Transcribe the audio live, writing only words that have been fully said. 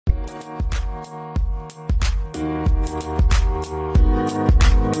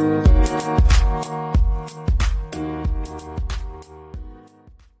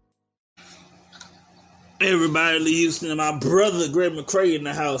Everybody, Houston, my brother Greg McCray in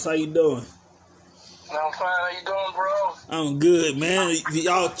the house. How you doing? I'm fine. How you doing, bro? I'm good, man.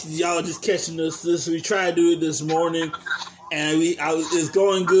 Y'all just catching us. We tried to do it this morning, and it's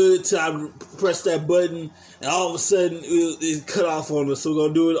going good till I press that button, and all of a sudden it cut off on us. So we're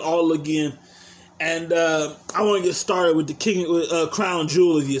gonna do it all again. And I want to get started with the Crown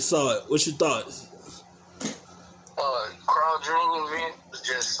Jewel. If you saw it, what's your thoughts? Crown Jewel event was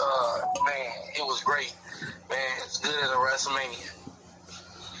just man, it was great. Man, it's good as a WrestleMania.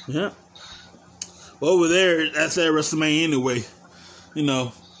 Yeah. Well, over there, that's their WrestleMania anyway. You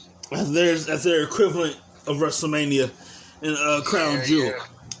know, that's their equivalent of WrestleMania in Crown Jewel.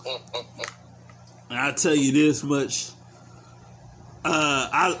 Yeah. And I tell you this much,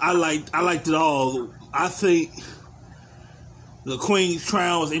 I liked it all. I think the Queen's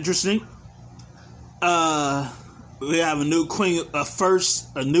crown was interesting. We have a new queen,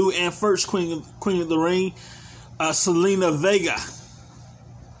 a new and first queen of the ring, Zelina Vega.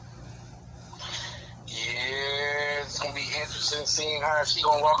 Yeah, it's gonna be interesting seeing how she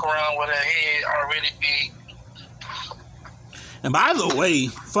gonna walk around with her head already big. And by the way,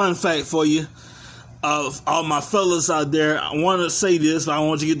 fun fact for you, all my fellas out there, I want to say this, but I don't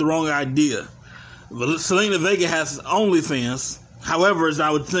want you to get the wrong idea. But Zelina Vega has OnlyFans, however, as I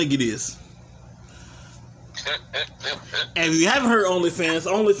would think it is. And if you haven't heard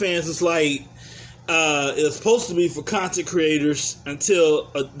OnlyFans is like it's supposed to be for content creators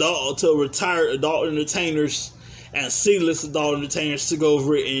until retired adult entertainers and C-list adult entertainers took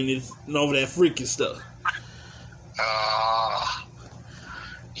over it and over that freaky stuff.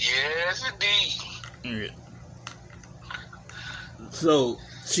 Yes, indeed. Yeah. So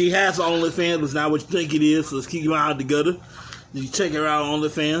she has OnlyFans, but it's not what you think it is. So let's keep your eye out the gutter. You check her out on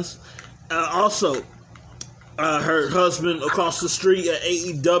OnlyFans. Also. Her husband across the street at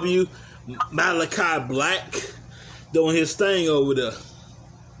AEW, Malachi Black, doing his thing over there.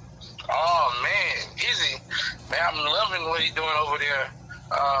 Oh man, is he? Man, I'm loving what he's doing over there.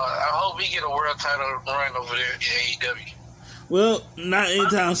 I hope he get a world title run over there at AEW. Well, not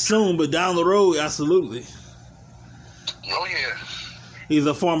anytime soon, but down the road, absolutely. Oh yeah. He's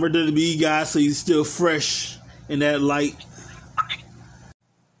a former WWE guy, so he's still fresh in that light.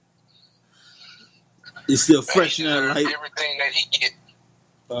 He's still fresh in that light. Everything that he get.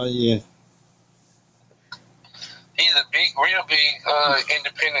 Oh yeah. He's a real big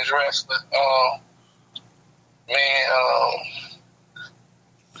independent wrestler. A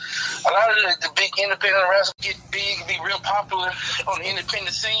lot of the big independent wrestlers get big and be real popular on the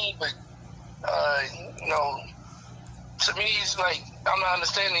independent scene, but to me it's like I'm not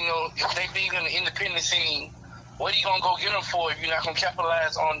understanding. If they big on the independent scene, what are you gonna go get them for if you're not gonna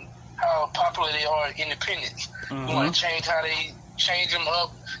capitalize on how popular they are independent? You want to change how they change them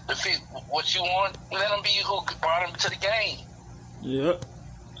up to fit what you want? Let them be who brought them to the game. Yep.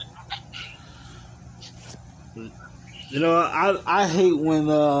 You know, I hate when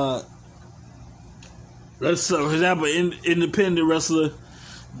let's say, for example, independent wrestler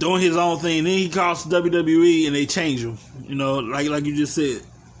doing his own thing, then he calls WWE and they change him. You know, like you just said.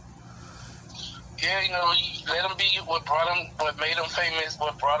 Yeah, you let them be what made them famous,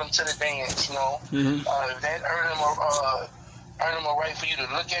 what brought them to the dance. If that earned them a right for you to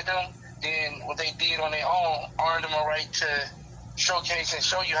look at them, then what they did on their own earned them a right to showcase and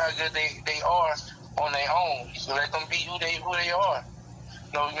show you how good they are on their own. So let them be who they are.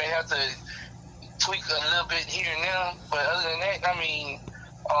 You may have to tweak a little bit here and there, but other than that, I mean,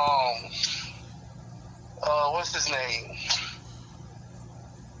 what's his name?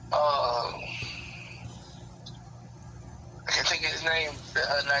 I can't think of his name.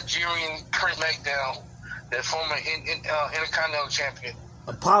 Nigerian Chris McDowell, the former Intercontinental Champion.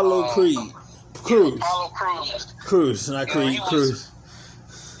 Apollo Creed. Cruz. Apollo Crews. Cruz, not Creed. Cruz.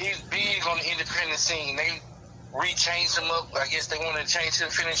 He's big on the independent scene. They re-changed him up. I guess they wanted to change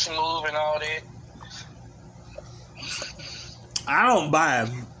his finishing move and all that. I don't buy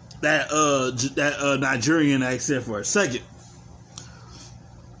that Nigerian accent for a second.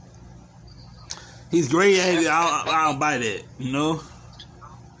 He's great at it. I don't buy that,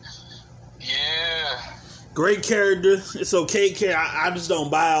 Yeah. Great character. It's okay character. I just don't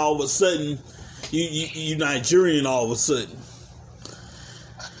buy all of a sudden you Nigerian all of a sudden.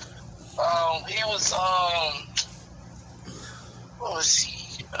 He was what was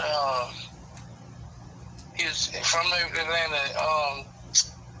he? He was from Atlanta.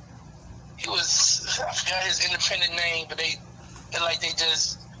 He was, I forgot his independent name, but they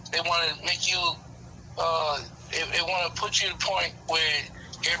want to make you. They want to put you to the point where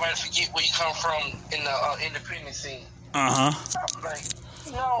everybody forget where you come from in the independent scene. I'm like,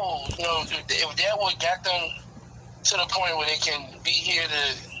 no, if that would got them to the point where they can be here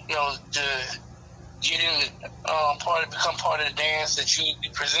to get in, become part of the dance that you be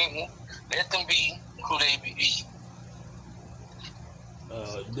presenting, let them be who they be.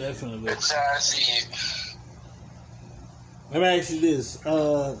 Definitely. That's how I see it. Let me ask you this: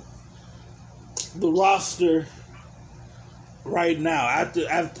 the roster right now, after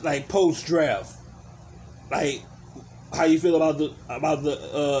like post draft, like how you feel about the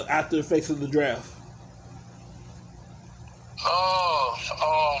after effects of the draft?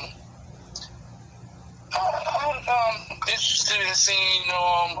 I'm interested in seeing.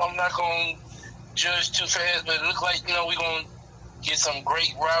 I'm not gonna judge too fast, but it looks like we're gonna get some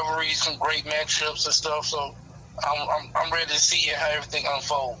great rivalries, some great matchups and stuff. So I'm ready to see how everything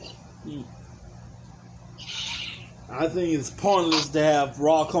unfolds. I think it's pointless to have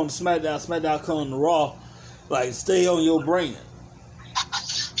Raw come to SmackDown, SmackDown come to Raw. Like, stay on your brand.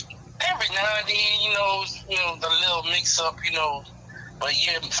 Every now and then, the little mix up, but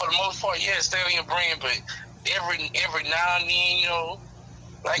yeah, for the most part, yeah, stay on your brand. But every now and then,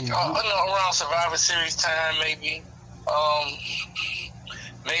 like around Survivor Series time, maybe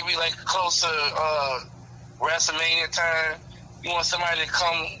like close to WrestleMania time, you want somebody to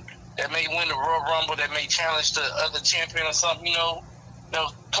come that may win the Royal Rumble, that may challenge the other champion or something,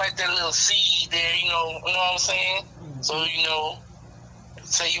 plant that little seed there, you know what I'm saying? So,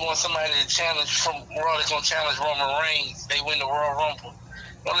 say you want somebody to challenge from Raw that's going to challenge Roman Reigns, they win the Royal Rumble.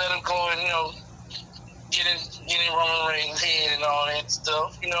 Don't let them go and, get in Roman Reigns' head and all that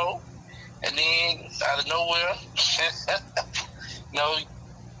stuff, and then out of nowhere,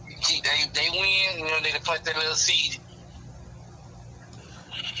 they win, they plant that little seed.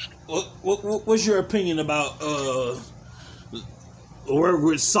 What's your opinion about work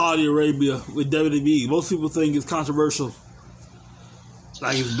with Saudi Arabia with WWE? Most people think it's controversial,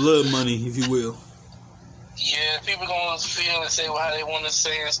 like it's blood money, if you will. Yeah, people gonna feel and say how they want to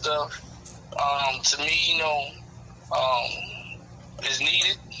say and stuff. To me, it's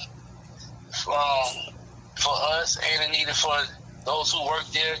needed for us, and it's needed for those who work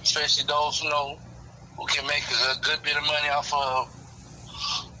there, especially those who can make a good bit of money off of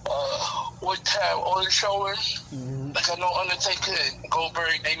what time on the showing. Mm-hmm. Like I know Undertaker and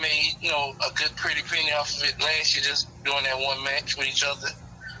Goldberg, they made a good pretty penny off of it last year, just doing that one match with each other.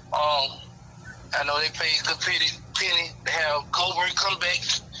 I know they paid a good penny to have Goldberg come back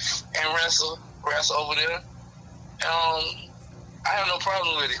and wrestle over there. I have no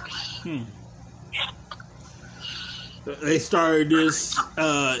problem with it. They started this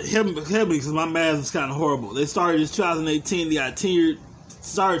because my math is kind of horrible. They started this 2018. They got 10-year.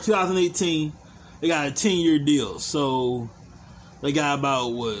 Started 2018. They got a 10-year deal. So they got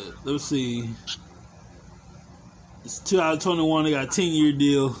about what? Let's see. It's 2021. They got a 10-year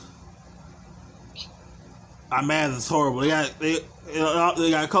deal. My math is horrible. They got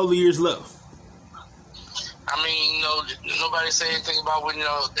a couple of years left. I mean, nobody said anything about when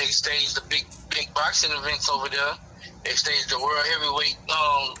they staged the big boxing events over there. They staged the World Heavyweight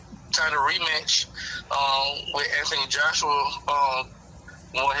title rematch with Anthony Joshua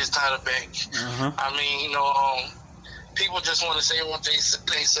won his title back. Uh-huh. I mean, people just want to say what they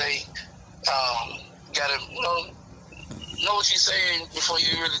say. Gotta know what you're saying before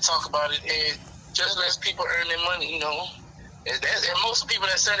you really talk about it, and just let people earn their money. And most people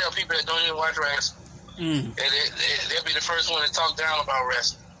that say that are people that don't even watch wrestling. And they'll be the first one to talk down about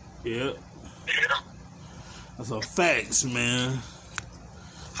wrestling. Yeah. That's a facts, man.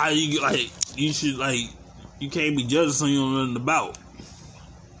 How you you should you can't be judging something you don't know nothing about.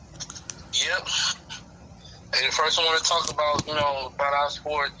 Yep. And the first one to talk about, about our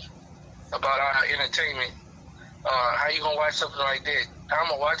sport, about our entertainment. How you gonna watch something like that? I'm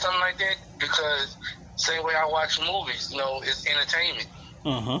gonna watch something like that because same way I watch movies, it's entertainment.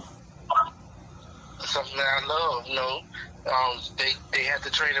 Something that I love, they have to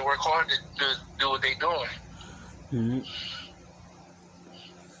train and work hard to do what they're doing.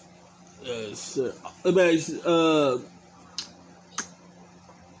 Yes,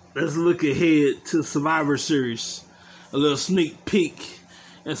 let's look ahead to Survivor Series. A little sneak peek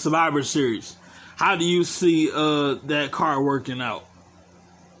in Survivor Series. How do you see that card working out?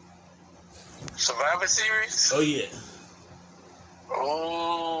 Survivor Series? Oh, yeah.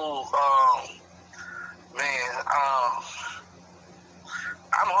 Oh, man.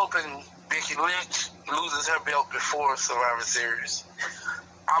 I'm hoping Becky Lynch loses her belt before Survivor Series.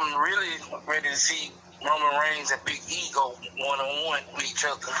 I'm really ready to see Roman Reigns and Big E go one-on-one with each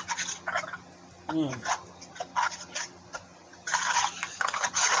other.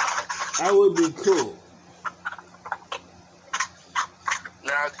 That would be cool.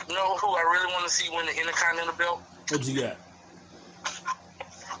 Now, you know who I really want to see win the Intercontinental belt? What you got?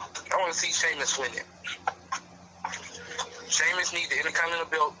 I want to see Sheamus win it. Sheamus needs the Intercontinental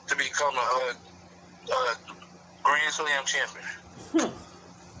belt to become a Grand Slam champion.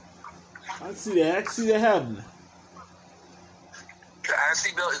 I see that. I see that happening. The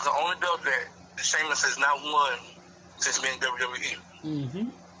IC belt is the only belt that Sheamus has not won since being WWE. Mm-hmm.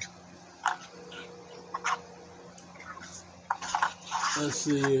 Let's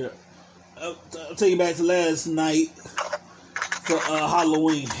see here. I'll take you back to last night for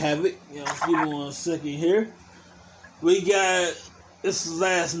Halloween Havoc. Give me 1 second here. We got, this is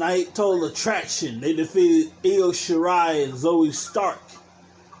last night, Total Attraction. They defeated Io Shirai and Zoe Stark.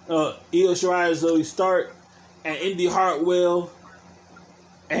 Io Shirai and Zoe Stark, and Indy Hartwell,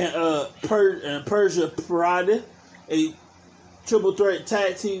 and Persia Pirotta. A triple threat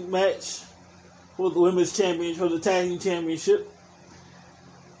tag team match for the women's championship, for the tag team championship.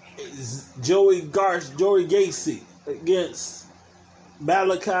 Joey Gacy against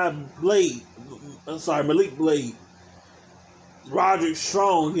Malik Blade. Roderick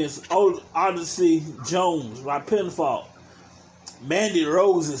Strong against Odyssey Jones by pinfall. Mandy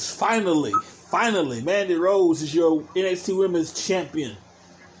Rose is finally, Mandy Rose is your NXT Women's Champion.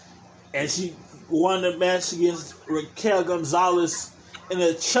 And she won the match against Raquel Gonzalez in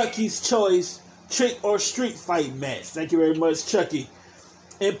a Chucky's Choice Trick or Street Fight match. Thank you very much, Chucky.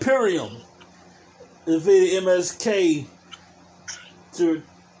 Imperium defeated MSK to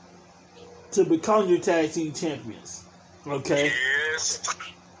become your tag team champions. Okay? Yes.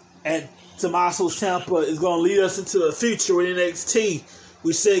 And Tommaso Ciampa is going to lead us into the future with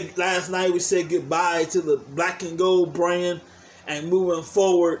NXT. Last night we said goodbye to the black and gold brand and moving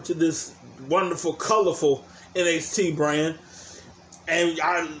forward to this wonderful, colorful NXT brand. And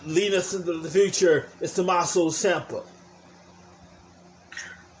our lead us into the future is Tommaso Ciampa.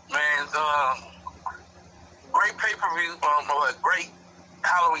 Man, great pay-per-view, great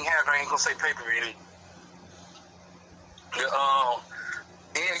Halloween Havoc. I ain't gonna say pay-per-view.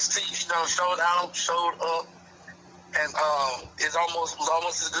 The NXT showed up, and was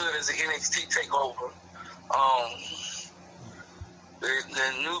almost as good as the NXT takeover. The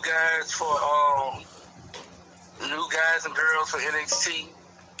new guys and girls for NXT,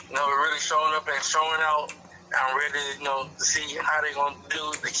 are really showing up and showing out. I'm ready, to see how they're going to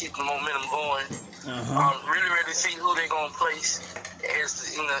do to keep the momentum going. I'm really ready to see who they're going to place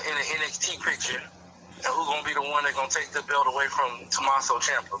as in the NXT picture and who's going to be the one that's going to take the belt away from Tommaso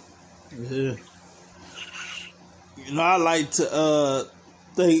Ciampa. Yeah. I like to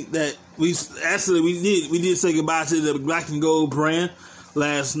think that we did say goodbye to the black and gold brand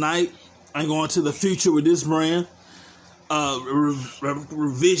last night. I'm going to the future with this brand.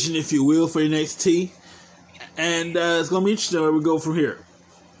 Revision, if you will, for NXT. And it's going to be interesting where we go from here.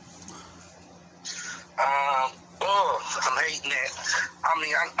 I'm hating that. I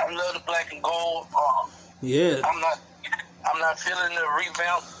mean, I love the black and gold. Yeah. I'm not feeling the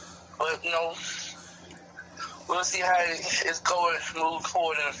revamp, but, we'll see how it's going move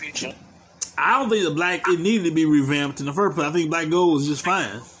forward in the future. I don't think it needed to be revamped in the first place. I think black gold was just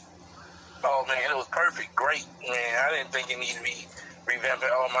fine. Oh, man, it was perfect. Great, man. I didn't think it needed to be revamped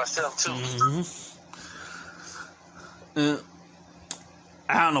at all myself, too. Mm-hmm.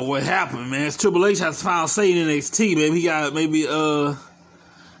 I don't know what happened, man. It's Triple H has final say in NXT, baby. He got maybe, I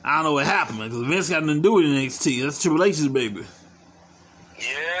don't know what happened, man, because Vince got nothing to do with NXT. That's Triple H's baby.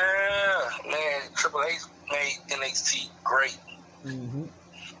 Yeah, man. Triple H made NXT great. Mm-hmm.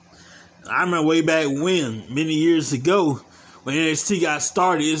 I remember way back when, many years ago, when NXT got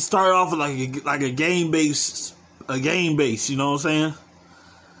started, it started off with like a game base, you know what I'm saying?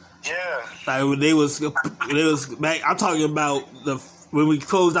 Yeah. Like they was back. I'm talking about when we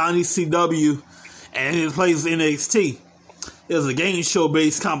closed down ECW and it plays NXT. It was a game show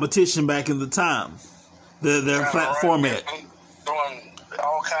based competition back in the time. Their format. Doing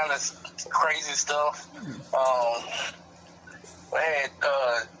all kind of crazy stuff. We had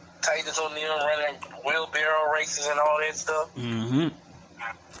Titus O'Neil running wheelbarrow races and all that stuff. Mm-hmm.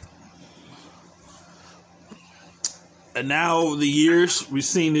 And now the years we've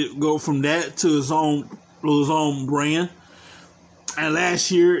seen it go from that to his own brand. And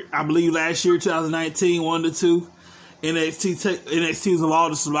I believe last year, 2019, 1-2, NXT was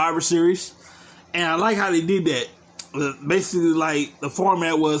involved in Survivor Series, and I like how they did that. Basically, like the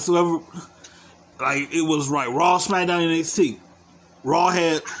format was Raw, SmackDown, NXT.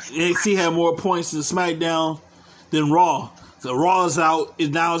 NXT had more points than SmackDown than Raw. So Raw is out.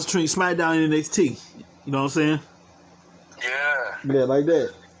 Now it's between SmackDown and NXT. You know what I'm saying? Yeah. Yeah, like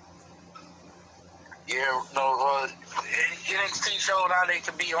that. Yeah, no, NXT showed how they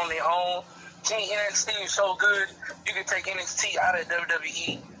could be on their own. Team NXT is so good, you can take NXT out of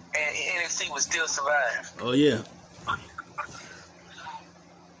WWE and NXT would still survive. Oh, yeah.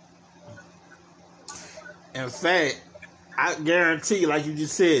 In fact, I guarantee, like you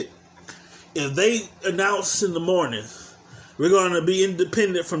just said, if they announce in the morning, we're going to be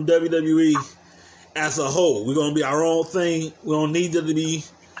independent from WWE as a whole. We're going to be our own thing. We don't need to be.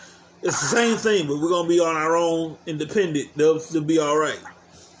 It's the same thing, but we're going to be on our own independent. They'll still be all right.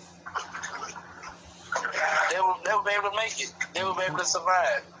 They will be able to make it. They will be able to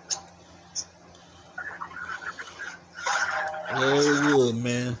survive. Very good,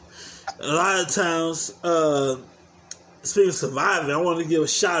 man. A lot of times, speaking of surviving, I want to give a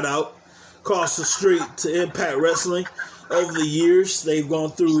shout out across the street to Impact Wrestling. Over the years, they've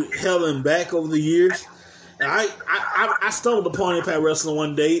gone through hell and back over the years. And I stumbled upon Impact Wrestling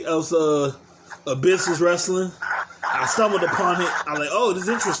one day. It was a business wrestling. I stumbled upon it. I was like, oh, this is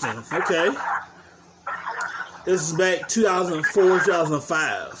interesting. Okay. This is back 2004,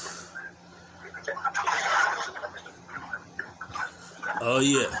 2005. Oh,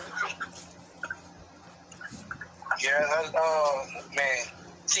 yeah. Yeah, man,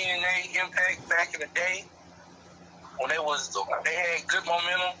 TNA Impact back in the day, when they had good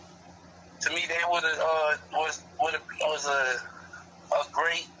momentum. To me, they was a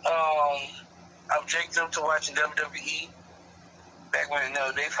great objective to watching WWE. Back when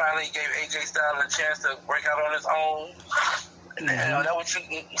they finally gave AJ Styles a chance to break out on his own,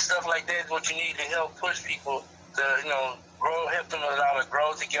 and stuff like that is what you need to help push people to grow, help them allow to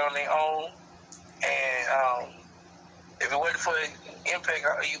grow to get on their own. And if it wasn't for Impact,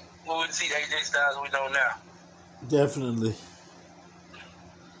 we wouldn't see the AJ Styles we know now. Definitely.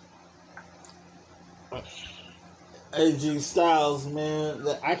 AJ Styles, man,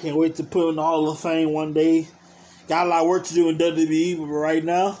 I can't wait to put him in the Hall of Fame one day. Got a lot of work to do in WWE, but right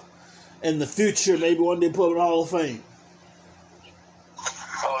now, in the future, maybe one day put him in the Hall of Fame.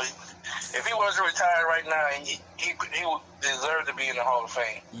 Oh, if he was to retire right now, he would deserve to be in the Hall of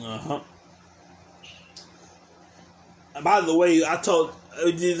Fame. Uh-huh. And by the way, I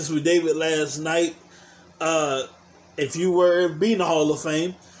did this with David last night. If you were to be in the Hall of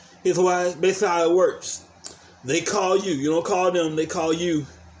Fame, here's basically how it works. They call you. You don't call them. They call you.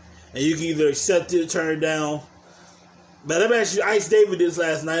 And you can either accept it or turn it down. But let me ask you, I asked David this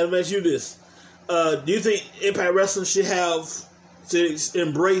last night. Let me ask you this. Do you think Impact Wrestling should have to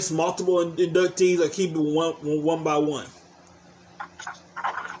embrace multiple inductees or keep it one by one?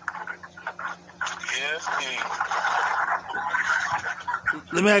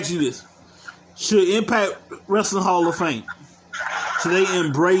 Let me ask you this. Should Impact Wrestling Hall of Fame, should they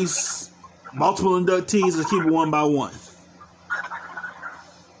embrace multiple inductees or keep it one by one?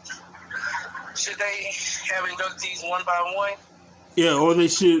 Should they have inductees one by one? Yeah, or they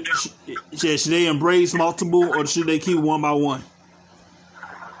should they embrace multiple or should they keep one by one?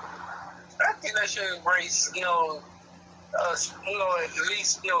 I think they should embrace, at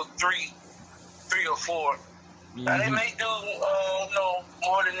least, three or four. Mm-hmm. Now, they may do,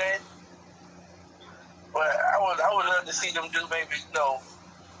 more than that. But I would love to see them do maybe,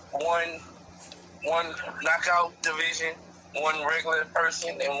 one knockout division, one regular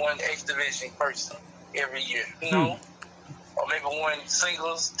person, and one X division person every year, or maybe one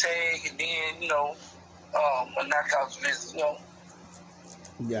singles tag, and then a knockout division,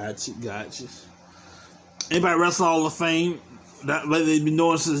 Gotcha. Impact Wrestling Hall of Fame, that they've been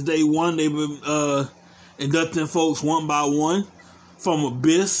doing since day one. They've been inducting folks one by one, from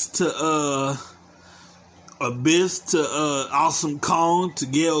Abyss to Awesome Kong to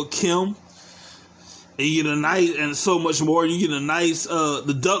Gail Kim. And you get a nice, and so much more. You get a nice,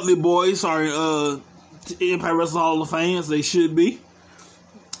 the Dudley Boys are Impact Wrestling Hall of Fame, as they should be.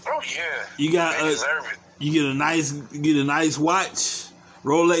 Oh yeah, they deserve it. You get a nice watch,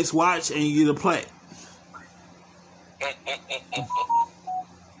 Rolex watch, and you get a plaque.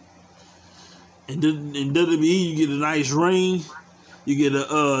 And in WWE, you get a nice ring, you get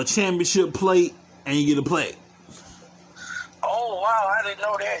a championship plate, and you get a plaque. Oh wow, I didn't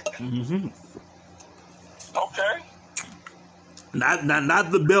know that. Mm-hmm. Okay.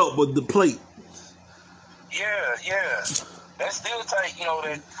 Not the belt, but the plate. Yeah. That's still tight,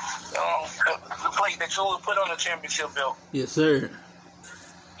 that the plate that you would put on the championship belt. Yes, sir.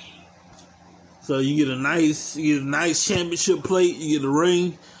 So you get a nice championship plate, you get a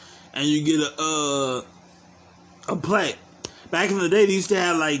ring, and you get a plaque. Back in the day, they used to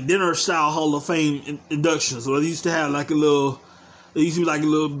have like dinner style Hall of Fame inductions, or they used to have like a little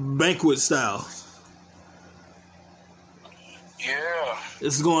banquet style. Yeah.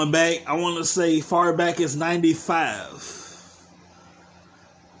 It's going back, I want to say, far back as 95.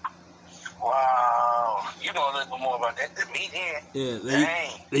 Wow. You know a little bit more about that than me then. Yeah,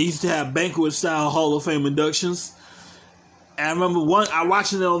 they used to have banquet-style Hall of Fame inductions. And I remember I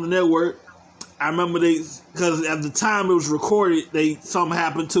watching it on the network. I remember because at the time it was recorded, something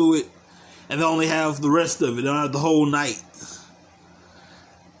happened to it, and they only have the rest of it. They don't have the whole night.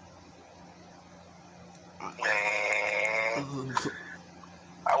 Man,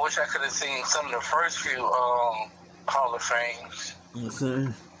 I wish I could have seen some of the first few Hall of Fames. Okay.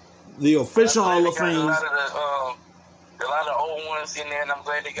 The official Hall of Fame. A lot of old ones in there, and I'm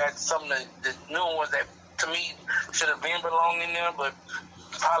glad they got some of the new ones that, to me, should have been belonging in there, but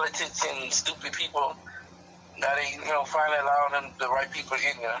politics and stupid people, now they, finally allow them the right people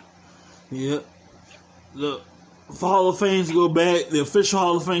in there. Yep. Look, for Hall of Fames go back, the official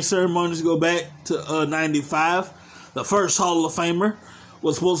Hall of Fame ceremonies go back to 95. The first Hall of Famer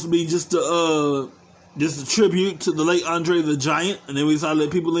was supposed to be just a tribute to the late Andre the Giant, and then we started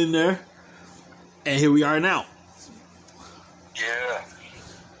letting people in there, and here we are now. Yeah.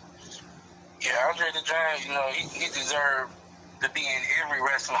 Yeah, Andre the Giant, he deserved to be in every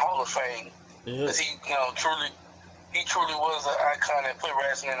wrestling Hall of Fame. Because he truly was an icon that put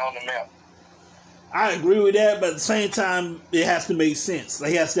wrestling on the map. I agree with that, but at the same time, it has to make sense.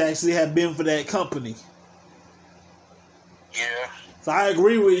 Like, he has to actually have been for that company. Yeah. So I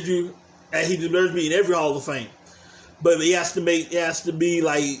agree with you that he deserves to be in every Hall of Fame. But it has to be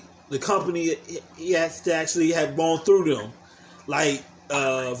like the company, he has to actually have gone through them. Like,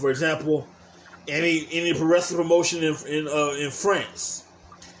 for example, any pro wrestling promotion in France.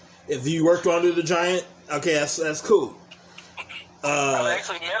 If you worked under the Giant, okay, that's cool. I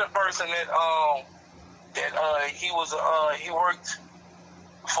actually met a person that he worked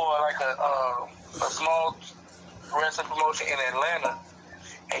for like a small wrestling promotion in Atlanta,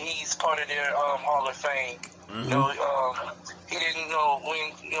 and he's part of their Hall of Fame. Mm-hmm. He didn't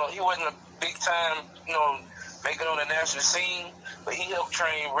when he wasn't a big time making on the national scene, but he helped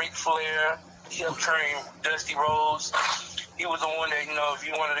train Ric Flair. He helped train Dusty Rhodes. He was the one that if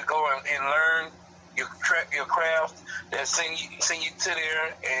you wanted to go and learn your craft, that send you to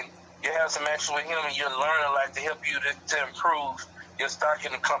there, and you have some action with him, and you'll learn a lot to help you to improve your stock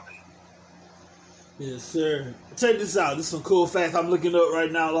in the company. Yes, sir. Check this out. This is some cool facts I'm looking up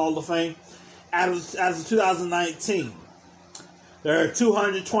right now at Hall of Fame. As of 2019, there are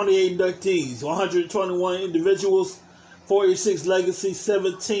 228 inductees, 121 individuals, 46 legacy,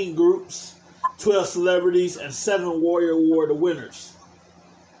 17 groups, 12 celebrities, and 7 Warrior Award winners.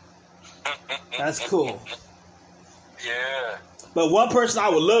 That's cool. Yeah. But one person I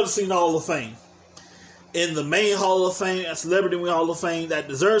would love to see in the Hall of Fame, in the main Hall of Fame, a celebrity Hall of Fame that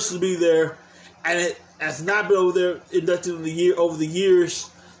deserves to be there, and it has not been over there inducted over the years,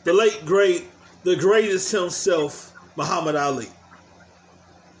 the greatest himself, Muhammad Ali.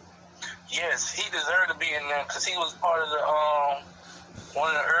 Yes, he deserved to be in there because he was part of the one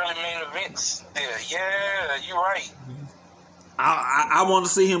of the early main events there. Yeah, you're right. I want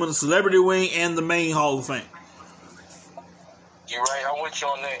to see him in the celebrity wing and the main Hall of Fame. You're right. I'm with you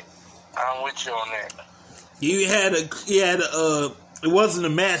on that. He had a it wasn't a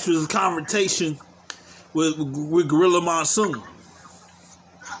match, it was a confrontation with Gorilla Monsoon.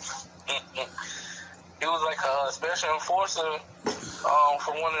 It was like a special enforcer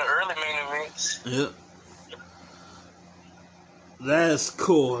from one of the early main events. Yep. That's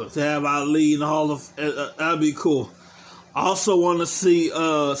cool to have Ali in the Hall of. That'd be cool. I also want to see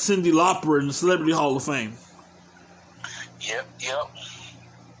Cyndi Lauper in the Celebrity Hall of Fame. Yep.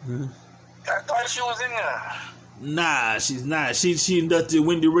 Mm-hmm. I thought she was in there. Nah, she's not. She inducted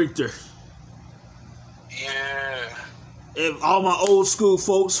Wendy Richter. Yeah. If all my old school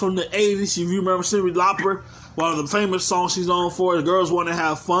folks from the 80s, if you remember Cyndi Lauper, one of the famous songs she's known for, The Girls Want to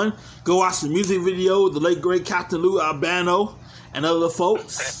Have Fun, go watch the music video with the late great Captain Lou Albano and other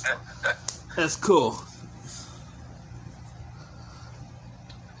folks. That's cool.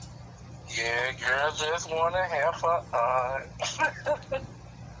 Yeah, girls just want to have fun.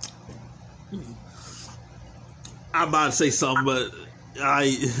 I'm about to say something, but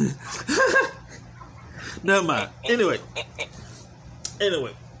never mind. Anyway,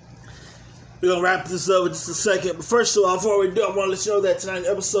 we're going to wrap this up in just a second. But first of all, before we do, I want to let you know that tonight's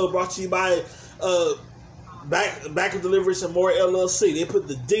episode brought to you by Back of Deliveries and More LLC. They put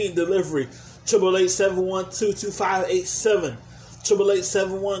the Dean Delivery, 888-712-2587.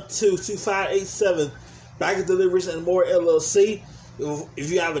 888-712-2587. Back of Deliveries and More LLC. If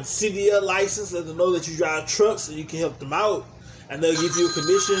you have a CDL license, let them know that you drive trucks and you can help them out. And they'll give you a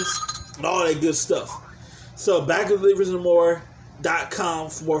commission and all that good stuff. So, Back of Deliveries and More, DeanDelivery.com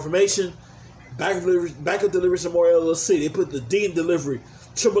for more information. Backup Delivery some more LLC. They put the Dean Delivery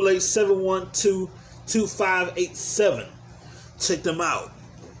 888-712-2587. Check them out.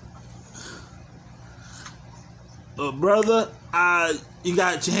 Brother, you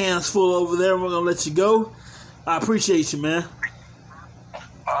got your hands full over there. We're gonna let you go. I appreciate you, man.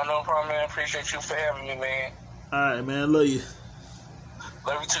 No problem, man. Appreciate you for having me, man. All right, man. Love you.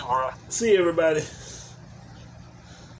 Love you too, bro. See you, everybody.